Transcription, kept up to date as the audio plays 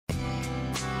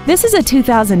This is a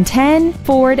 2010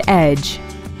 Ford Edge.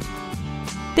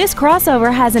 This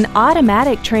crossover has an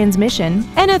automatic transmission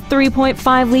and a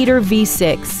 3.5-liter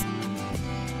V6.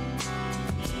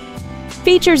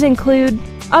 Features include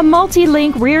a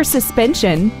multi-link rear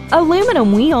suspension,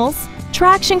 aluminum wheels,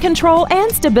 traction control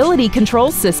and stability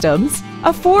control systems,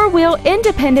 a 4-wheel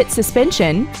independent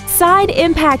suspension, side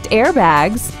impact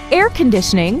airbags, air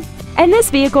conditioning, and this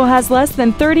vehicle has less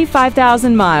than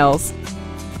 35,000 miles.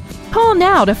 Call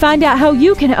now to find out how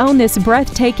you can own this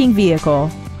breathtaking vehicle.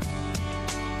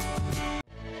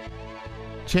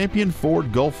 Champion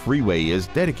Ford Gulf Freeway is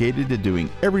dedicated to doing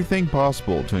everything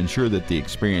possible to ensure that the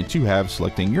experience you have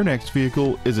selecting your next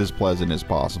vehicle is as pleasant as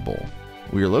possible.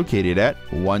 We are located at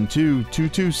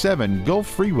 12227 Gulf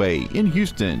Freeway in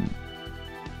Houston.